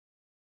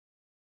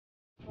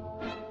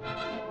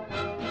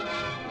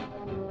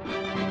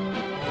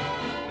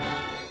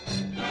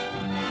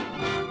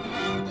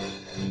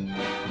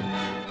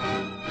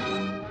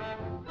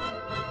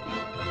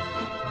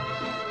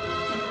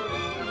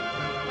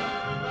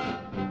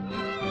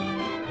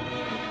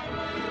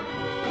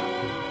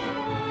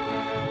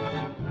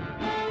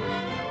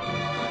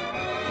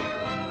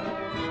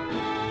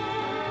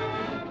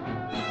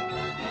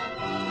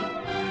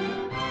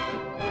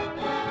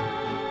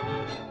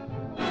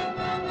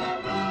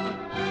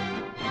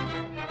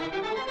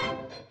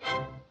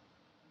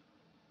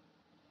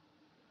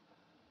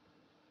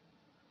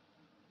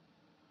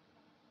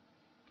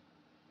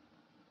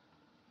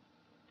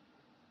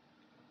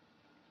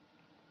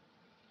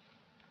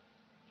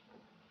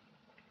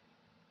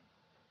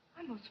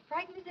I'm most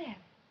frightened to death.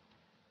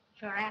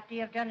 Sure, after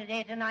you've done it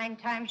 8 or 9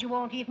 times, you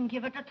won't even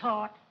give it a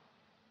thought.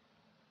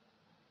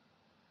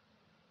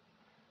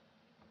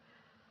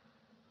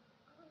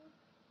 Oh,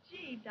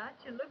 gee, Dot,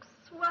 you look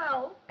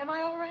swell. Am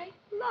I all right?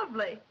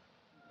 Lovely.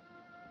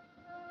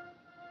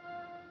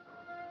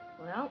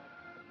 Well,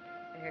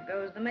 there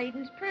goes the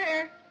maiden's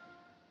prayer.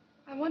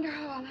 I wonder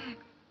how I'll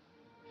act.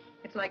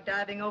 It's like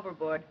diving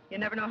overboard. You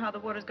never know how the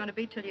water's going to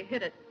be till you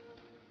hit it.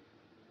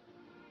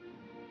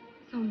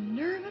 So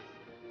nervous.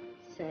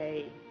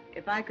 Say,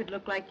 if I could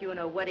look like you in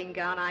a wedding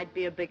gown, I'd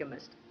be a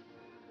bigamist.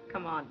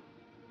 Come on.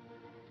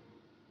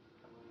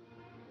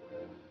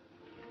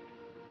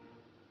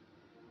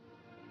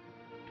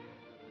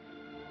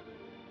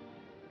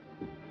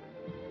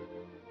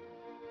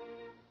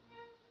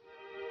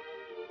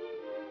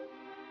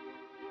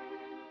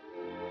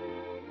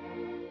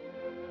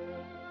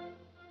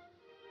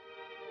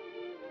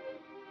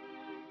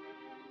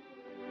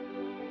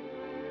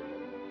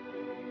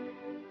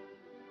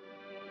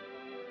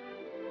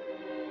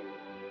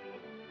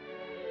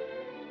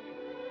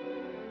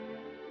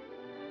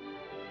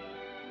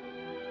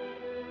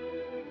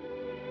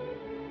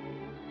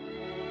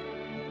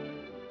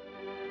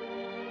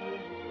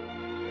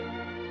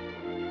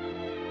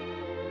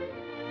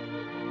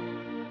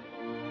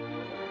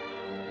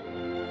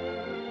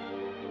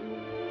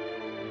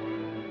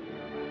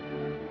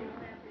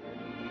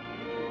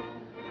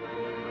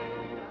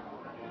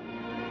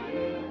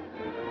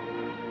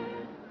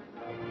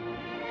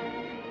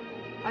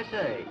 I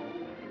say,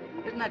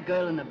 isn't that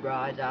girl in the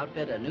bride's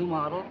outfit a new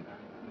model?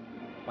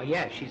 Well,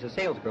 yes, she's a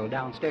salesgirl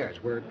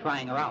downstairs. We're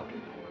trying her out.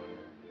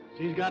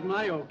 She's got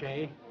my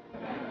okay.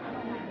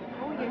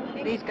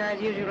 These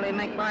guys usually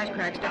make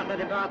wisecracks. Don't let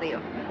it bother you.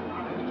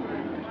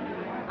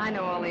 I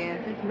know all the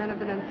answers. These men have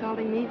been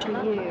insulting me for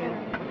years.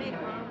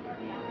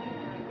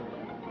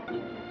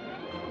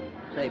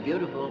 Say,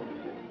 beautiful.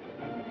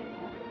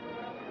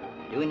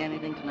 Doing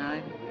anything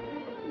tonight?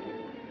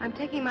 I'm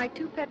taking my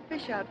 2 pet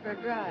fish out for a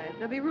drive.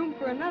 There'll be room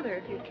for another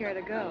if you'd care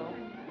to go.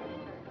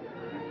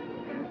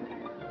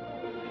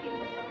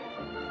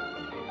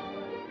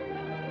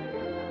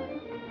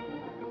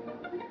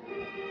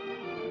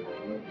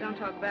 Don't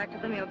talk back to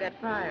them, you'll get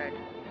fired.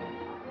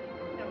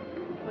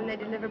 When they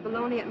deliver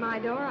bologna at my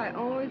door, I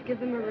always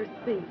give them a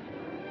receipt.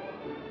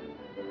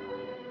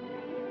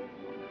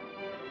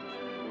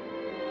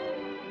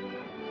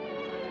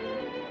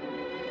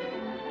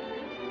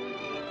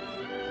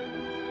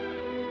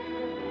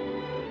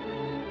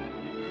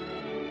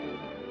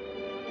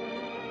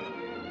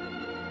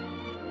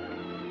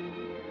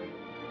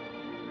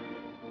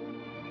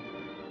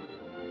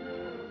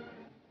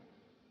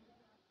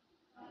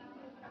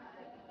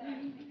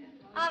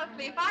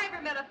 Honestly, if I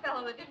ever met a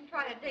fellow that didn't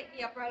try to take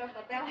me up right off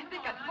the bat, I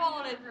think I'd fall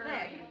on his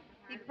neck.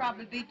 He'd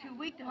probably be too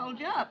weak to hold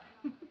you up.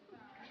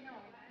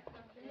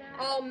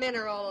 All men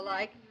are all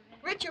alike,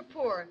 rich or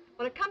poor.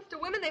 When it comes to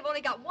women, they've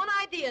only got one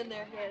idea in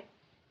their head.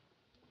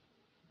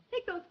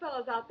 Take those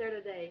fellows out there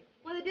today.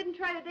 When they didn't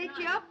try to date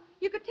you up,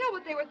 you could tell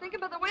what they were thinking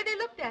by the way they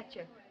looked at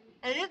you.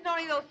 And it isn't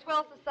only those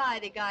swell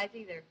society guys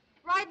either.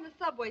 Riding the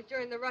subways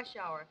during the rush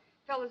hour,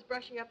 fellas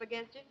brushing up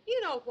against you,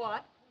 you know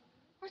what.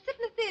 Or sit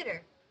in the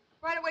theater.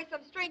 Right away, some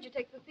stranger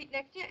takes the seat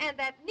next to you, and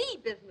that knee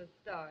business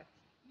starts.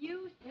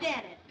 You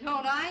said it.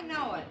 Don't I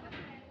know it?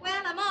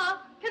 Well, I'm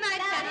off. Good night,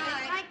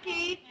 Betty. Hi,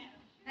 Keith.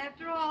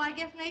 After all, I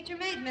guess nature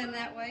made men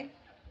that way.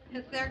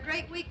 It's their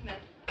great weakness.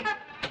 And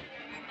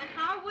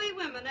how we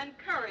women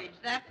encourage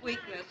that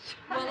weakness.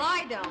 Well,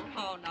 I don't.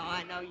 Oh, no,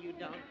 I know you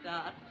don't,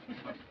 Dot.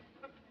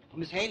 Oh,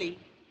 Miss Haley.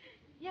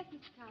 Yes,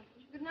 Mr.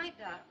 Thompson. Good night,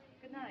 Dot.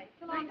 Good night.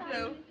 So long,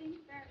 Sue.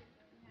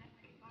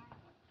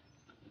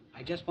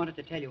 I just wanted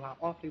to tell you how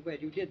awfully well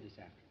you did this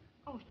afternoon.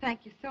 Oh,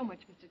 thank you so much,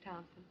 Mr.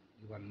 Thompson.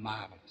 You were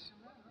marvelous.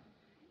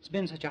 It's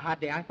been such a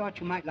hot day, I thought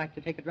you might like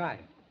to take a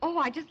drive. Oh,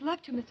 I just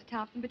love to, Mr.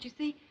 Thompson, but you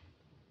see,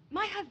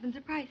 my husband's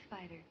a prize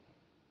fighter.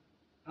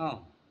 Oh.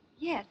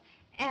 Yes,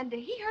 and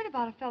he heard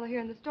about a fellow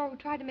here in the store who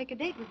tried to make a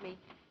date with me,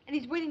 and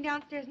he's waiting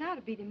downstairs now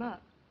to beat him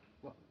up.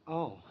 Well,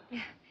 oh.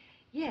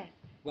 Yes.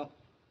 Well,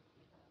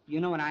 you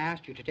know, when I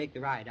asked you to take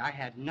the ride, I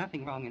had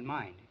nothing wrong in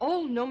mind.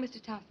 Oh, no,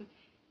 Mr. Thompson.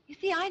 You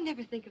see, I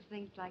never think of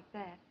things like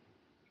that.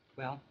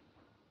 Well,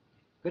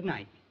 good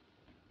night.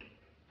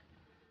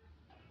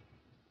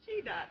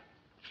 Gee, Dot,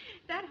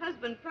 that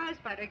husband prize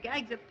fighter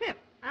gags a pip.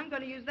 I'm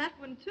going to use that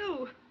one,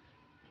 too.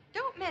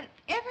 Don't men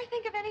ever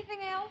think of anything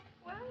else?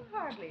 Well,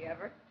 hardly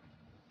ever.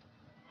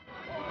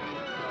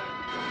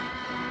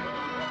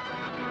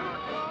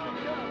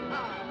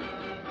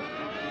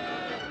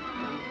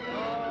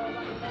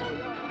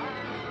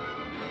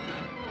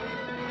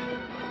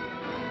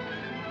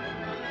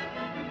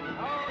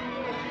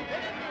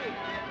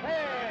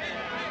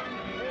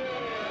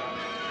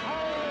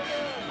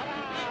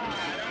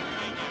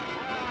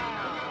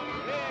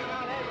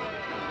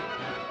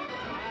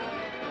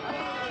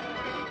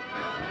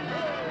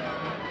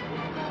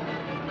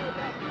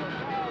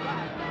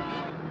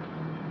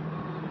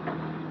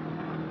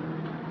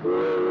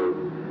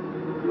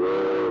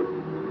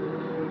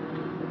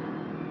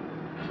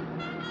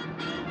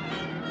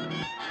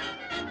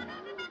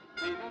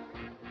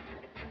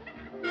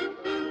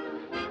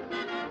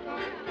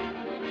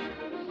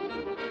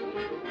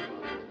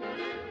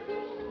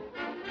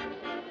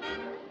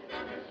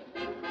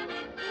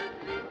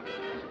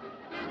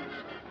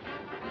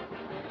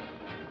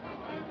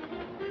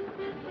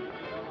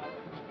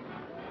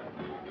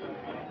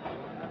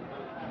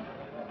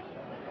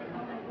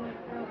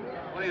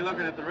 What are you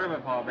looking at the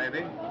river for, baby?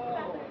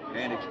 You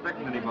ain't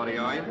expecting anybody,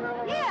 are you?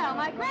 Yeah,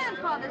 my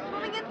grandfather's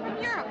swimming in from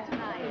Europe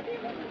tonight.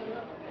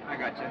 I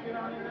got you.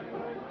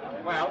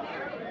 Well,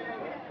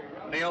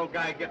 when the old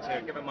guy gets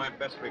here, give him my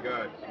best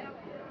regards.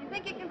 You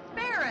think you can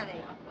spare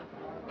any?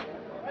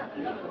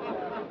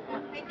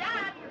 Hey,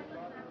 Dad!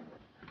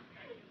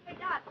 Hey,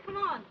 Dad, come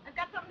on. I've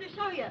got something to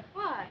show you.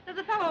 What? There's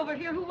a fellow over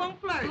here who won't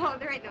flirt. Oh,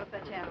 there ain't no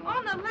such animal.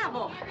 On the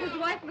level. His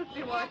wife must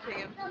be watching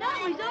him. No,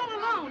 he's all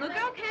alone. The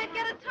girl can't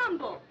get a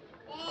tumble.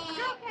 The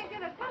girl can't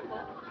get a tumble.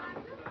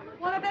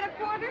 Want a better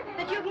quarter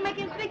that you can make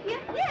him speak to you?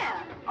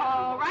 Yeah.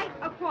 All right,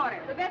 a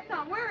quarter. The bet's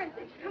on. Where is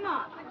he? Come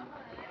on.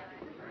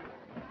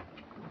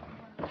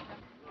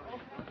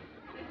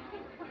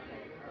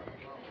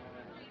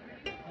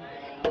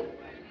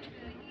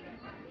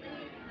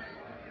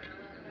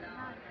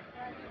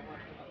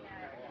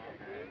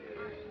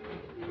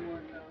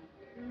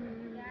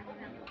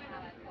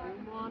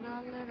 You want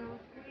a little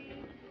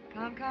sweet?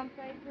 Come,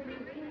 say pretty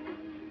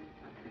please.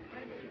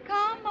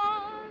 Come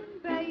on,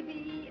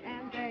 baby,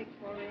 and beg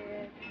for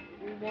it.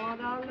 We want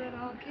a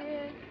little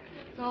kiss,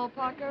 so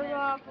pucker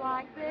up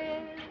like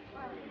this.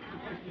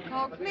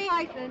 Coax me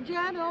nice and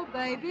gentle,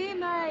 baby,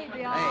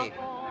 maybe I'll Hey.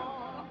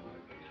 fall.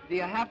 Do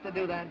you have to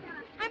do that?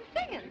 I'm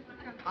singing.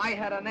 I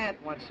had an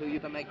aunt once who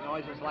used to make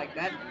noises like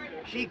that.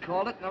 She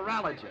called it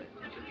neuralgia.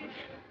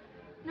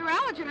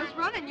 Neuralgia must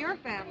run in your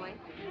family.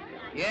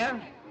 Yeah?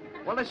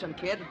 Well, listen,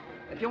 kid.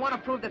 If you want to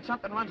prove that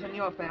something runs in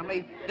your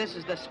family, this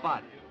is the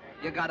spot.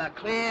 You got a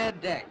clear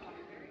deck.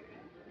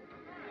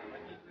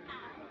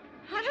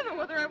 I don't know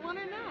whether I want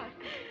or not.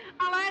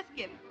 I'll ask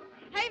him.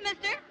 Hey,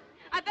 mister,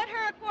 I bet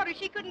her a quarter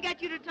she couldn't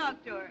get you to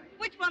talk to her.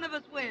 Which one of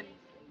us wins?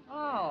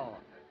 Oh,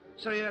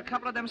 so you're a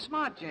couple of them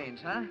smart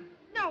Janes, huh?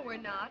 No, we're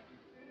not.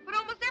 But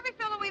almost every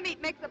fellow we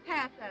meet makes a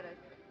pass at us.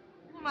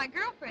 Well, my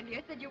girlfriend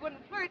here said you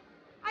wouldn't flirt.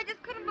 I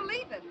just couldn't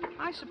believe it.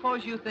 I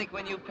suppose you think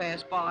when you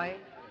pass by,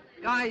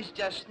 guys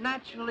just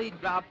naturally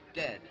drop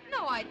dead.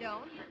 No, I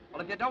don't.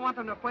 Well, if you don't want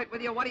them to flirt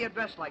with you, what do you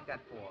dress like that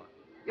for?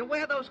 You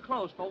wear those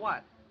clothes for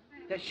what?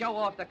 To show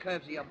off the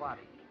curves of your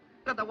body.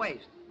 Look at the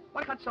waist.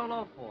 What cut so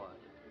low for?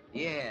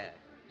 Yeah,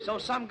 so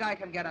some guy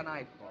can get an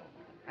eyeful.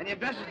 And your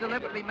dress is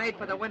deliberately made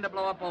for the wind to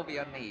blow up over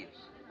your knees.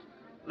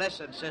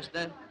 Listen,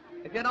 sister,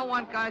 if you don't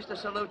want guys to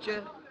salute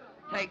you,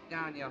 take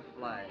down your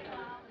flag.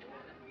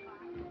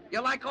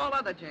 You're like all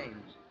other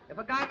James. If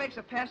a guy makes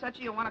a pass at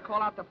you, you want to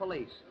call out the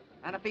police.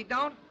 And if he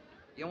don't,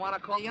 you want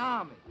to call the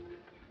army.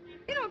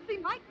 You don't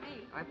seem like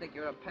me. I think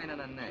you're a pain in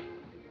the neck.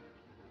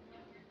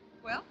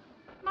 Well,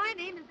 my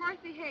name is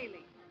Marcy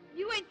Haley.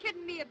 You ain't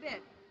kidding me a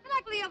bit. And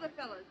like the other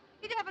fellas.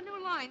 You just have a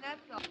new line,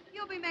 that's all.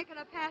 You'll be making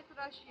a pass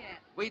at us yet.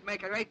 We'd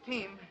make a great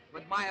team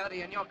with my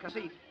Eddie and your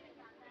conceit.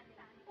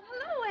 Well,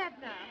 hello,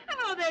 Edna.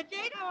 Hello there,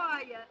 Jane. How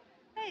are you?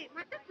 Hey,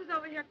 my sister's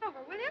over here. Come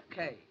over, will you?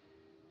 Okay.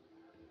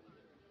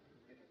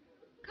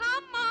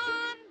 Come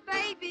on,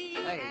 baby,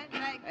 Hey, and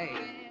beg hey,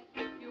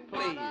 for it. You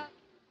Please, wanna...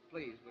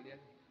 please, will you?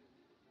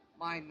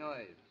 My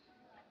nerves.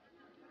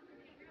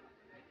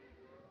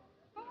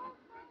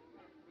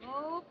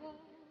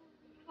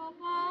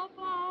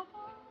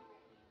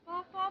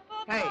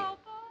 Hey.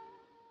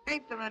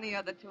 Ain't there any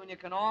other tune you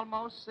can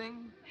almost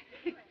sing?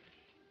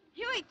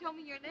 You ain't told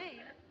me your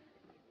name.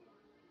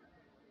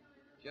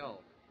 Joe.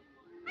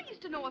 I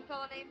used to know a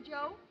fella named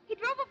Joe. He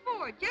drove a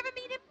Ford. Did you ever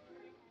meet him?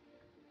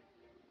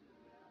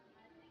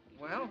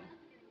 Well,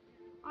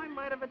 I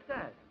might have at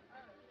that.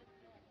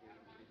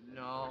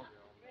 No.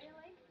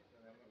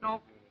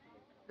 No.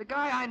 The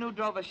guy I knew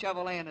drove a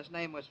Chevrolet and his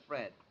name was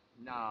Fred.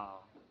 No.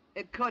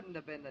 It couldn't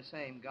have been the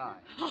same guy.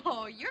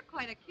 Oh, you're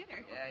quite a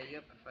kidder. Yeah,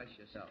 you profess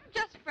yourself.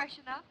 Just fresh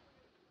enough.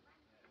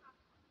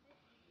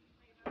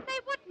 Say,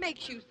 what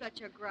makes you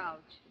such a grouch?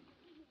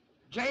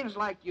 Jane's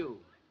like you.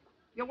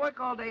 You work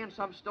all day in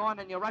some store and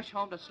then you rush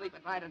home to sleep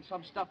at night in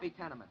some stuffy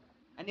tenement.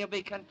 And you'll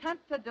be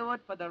content to do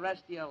it for the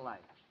rest of your life.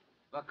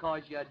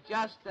 Because you're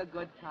just a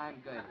good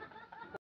time girl.